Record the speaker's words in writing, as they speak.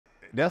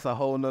that's a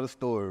whole nother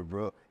story,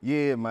 bro.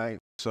 Yeah, man.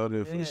 So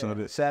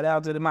that. Shout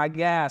out to my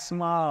guy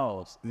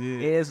Smalls.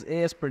 Yeah.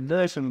 It's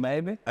production,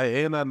 baby.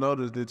 Hey, and I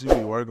noticed that you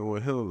be working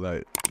with him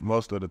like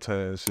most of the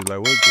time. Shit, like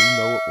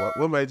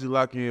what made you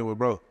lock in with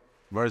bro?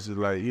 Versus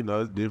like, you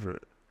know, it's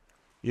different.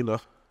 You know.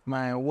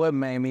 Man, what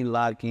made me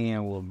lock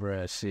in with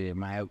bruh? Shit,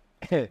 man.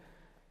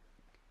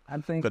 I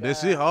think. Cause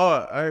this shit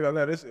hard. I ain't gonna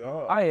lie, this shit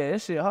hard. Oh yeah,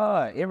 this shit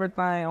hard.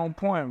 Everything on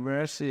point,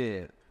 bruh.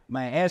 Shit.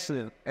 Man,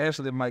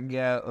 actually, my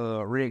guy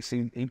Rex,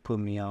 he put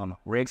me on.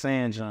 Rex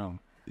and John.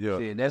 Yeah.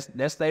 Shit,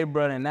 that's their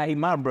brother, and now he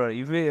my brother.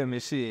 You feel me?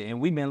 Shit, and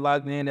we been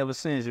locked in ever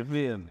since. You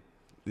feel me?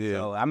 Yeah.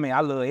 So I mean,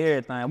 I love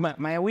everything.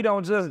 Man, we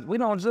don't just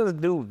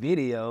do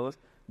videos,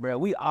 bro.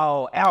 We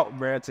all out,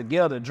 bro,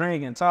 together,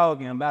 drinking,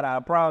 talking about our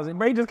problems.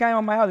 Bro, he just came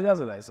on my house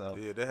yesterday, so.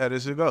 Yeah, that's how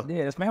this shit go.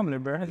 Yeah, it's family,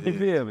 bro. Yeah. You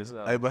feel me?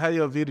 So. Hey, but how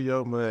your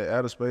video, man,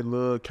 Outer Space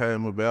Love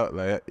came about?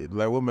 Like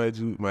what made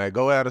you, man,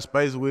 go out of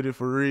space with it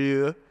for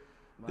real?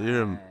 You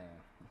hear me?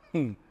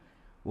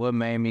 What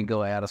made me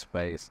go out of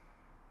space?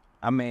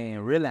 I mean,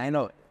 really, I ain't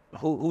know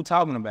who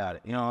talking about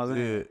it. You know what I'm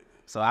saying? Yeah.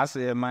 So I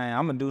said, man,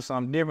 I'm gonna do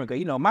something different, cause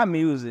you know my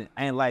music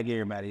ain't like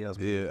everybody else.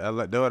 Yeah, I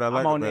like that. What I like.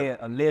 I'm on about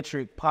that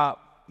electric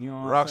pop, you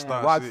know what I'm saying?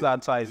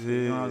 Rockstar type shit.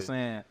 You know what I'm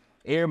saying?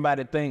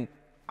 Everybody think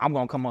I'm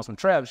gonna come on some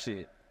trap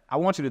shit. I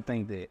want you to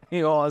think that.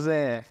 You know what I'm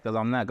saying? Cause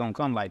I'm not gonna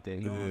come like that.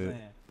 You know what I'm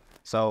saying?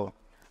 So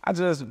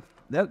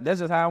that's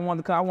just how I want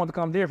to come. I want to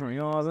come different.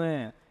 You know what I'm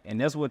saying?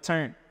 And that's what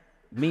turned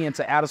me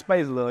into outer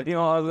space love. You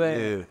know what I'm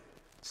saying? Yeah.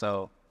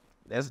 So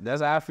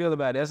that's how I feel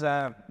about it.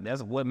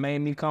 That's what made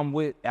me come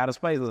with outer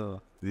space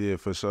love. Yeah,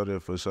 for sure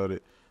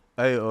that.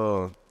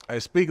 Hey,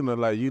 speaking of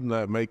like you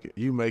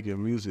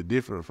making music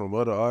different from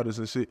other artists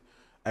and shit.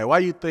 Hey, why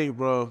you think,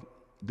 bro,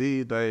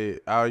 these days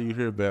all you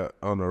hear about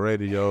on the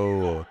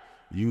radio or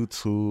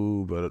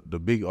YouTube or the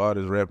big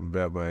artists rapping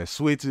about, man,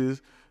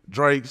 switches,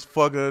 Drake's,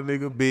 fucking a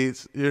nigga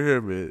beats, you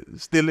hear me?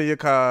 Stealing your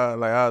car,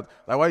 like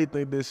why you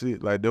think this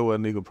shit like that what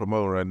nigga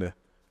promoting right now?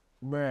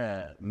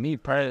 Bruh, me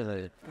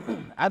personally,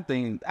 I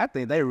think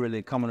they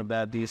really coming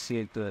about this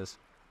shit cause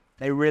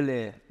they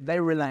really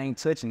ain't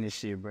touching this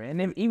shit, bro.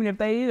 And even if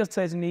they is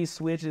touching these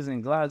switches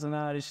and glocks and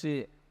all this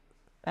shit,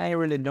 they ain't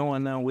really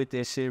doing nothing with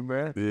that shit,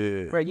 bro.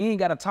 Yeah. Bro, you ain't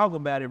gotta talk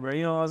about it, bro.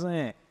 You know what I'm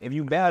saying? If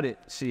you bout it,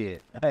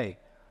 shit, hey,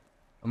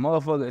 a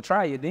motherfucker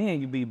try it,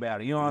 then you be about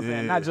it. You know what I'm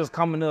saying? Not just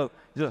coming up,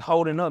 just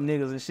holding up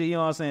niggas and shit. You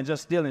know what I'm saying?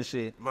 Just stealing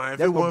shit. Man,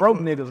 that's for broke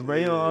niggas, bro.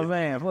 You know what I'm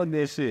saying? Fuck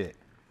that shit.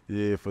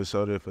 Yeah, for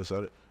sure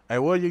that. Hey,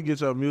 where you get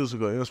your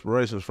musical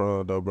inspirations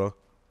from, though, bro?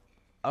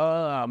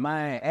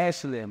 Man,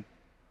 actually,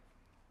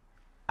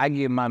 I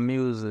get my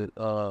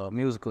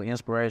musical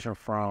inspiration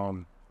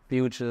from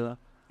Future,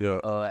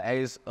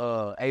 Ace,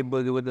 A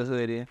Boogie with the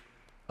Hoodie,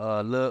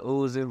 Lil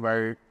Uzi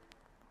Vert.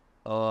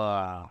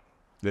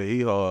 Yeah,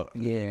 he hard.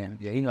 Yeah,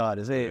 he hard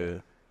as hell. Yeah.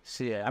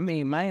 Shit, I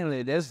mean,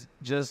 mainly that's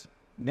just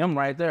them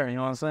right there. You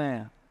know what I'm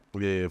saying?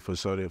 Yeah, for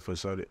sure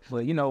that.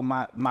 But you know,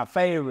 my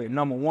favorite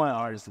 #1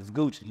 artist is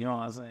Gucci. You know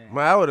what I'm saying?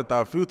 Man, I would have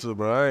thought Future,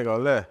 bro. I ain't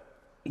gonna lie.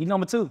 He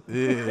 #2.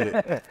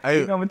 Yeah.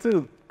 He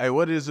 #2. Hey,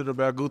 what is it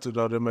about Gucci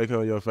though that make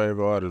him your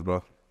favorite artist,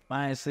 bro?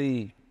 Man,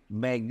 see,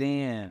 back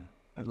then,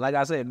 like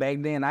I said, back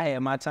then I had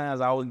my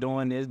times. I was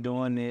doing this. You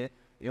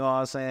know what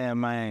I'm saying,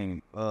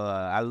 man?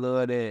 I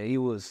love that he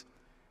was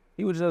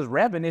just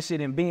rapping this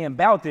shit and being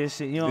about this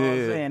shit. You know what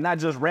I'm saying? Not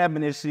just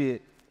rapping this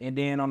shit and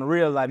then on the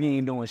real life he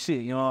ain't doing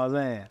shit. You know what I'm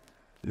saying?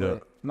 Yeah.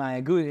 But,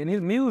 man, good. And his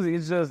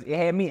music, it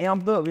had me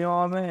amped up. You know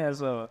what I'm saying?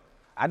 So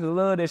I just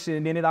love that shit.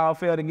 And then it all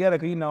fell together.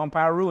 Cause you know I'm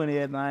PIRU and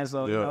everything.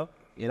 So you know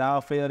it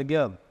all fell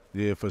together.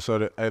 Yeah, for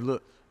sure. Hey,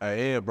 look,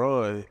 and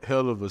bro, a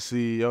hell of a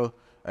CEO.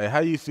 Hey, how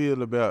you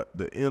feel about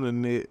the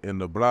internet and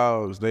the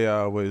blogs? They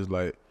always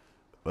like,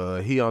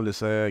 he on the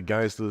side,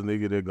 gangsters,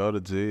 nigga that go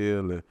to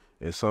jail,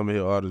 and some of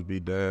his artists be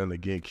down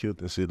and getting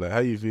killed and shit. Like, how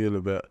you feel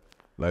about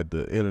like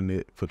the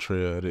internet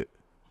portrayal of it?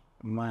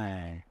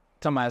 Man,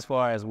 talking about as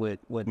far as what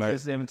like,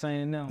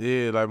 17 now?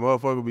 Yeah, like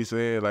motherfucker be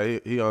saying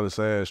like he on the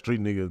side,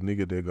 street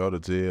nigga that go to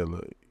jail,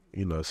 like,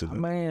 you know, shit.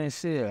 Man,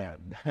 shit,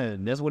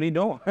 that's what he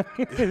doing.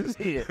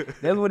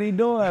 Shit, that's what he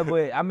doing.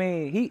 But I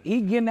mean, he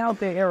getting out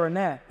that era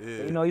now. Yeah.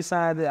 You know, he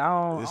signed the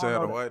He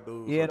signed the white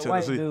dude. Yeah, the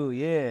white dude.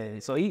 Yeah.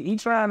 So he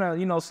trying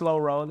to slow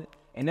roll it,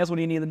 and that's what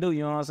he need to do.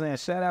 You know what I'm saying?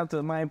 Shout out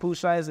to my Pooh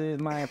Shiesty,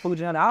 my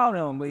Fujiana, all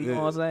them. But you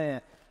know what I'm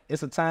saying?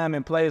 It's a time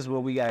and place where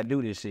we gotta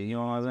do this shit. You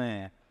know what I'm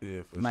saying?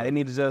 Yeah. For man, sure. they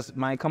need to just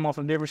come off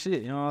some different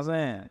shit. You know what I'm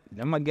saying?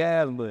 They're my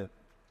guys, but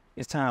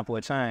it's time for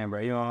a change,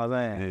 bro. You know what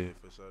I'm saying? Yeah,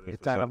 for sure.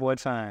 It's time for a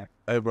change.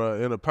 Hey,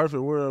 bro, in a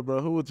perfect world,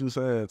 bro, who would you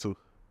sign to?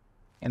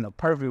 In the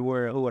perfect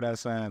world, who would I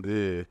sign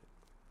to?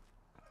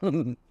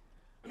 Yeah.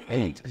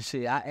 Hey,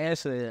 shit, I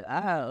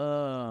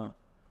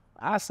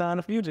signed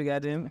the Future,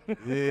 goddamn.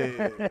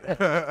 Yeah.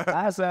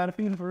 I signed the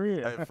Future for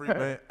real. Hey, free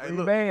man. Hey, Free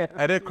look. man.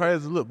 Hey, that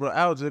crazy. Look, bro,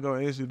 I was just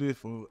gonna ask you this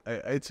for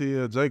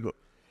ATL Jacob.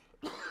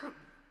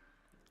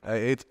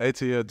 Hey,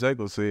 ATL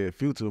Jacob said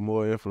Future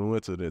more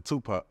influential than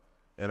Tupac.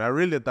 And I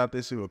really thought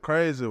this shit was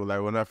crazy,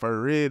 like when I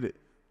first read it.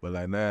 But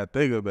like now I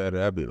think about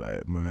it, I be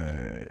like,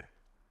 man.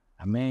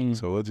 I mean,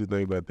 so what you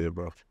think about that,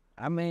 bro?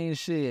 I mean,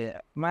 shit,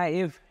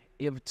 man.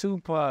 if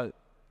Tupac,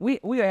 we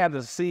have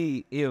to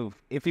see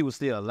if he was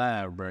still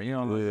alive, bro. You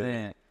know what I'm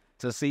saying?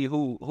 To see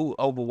who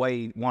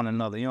overweighed one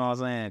another. You know what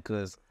I'm saying?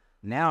 Because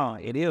now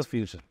it is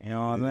Future. You know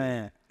what I'm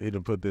saying? He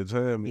done put that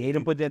time in. He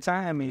done put that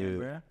time in,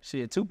 bro.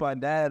 Shit, Tupac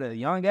died at a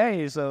young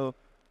age, so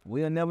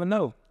we'll never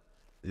know.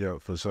 Yeah,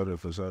 for sure.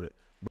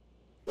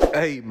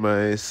 Hey,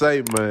 man,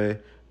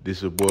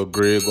 this your boy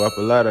Greg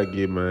Guapalata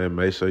again, man.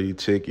 Make sure you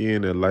check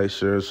in and like,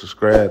 share, and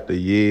subscribe to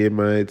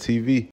YeaManeTV.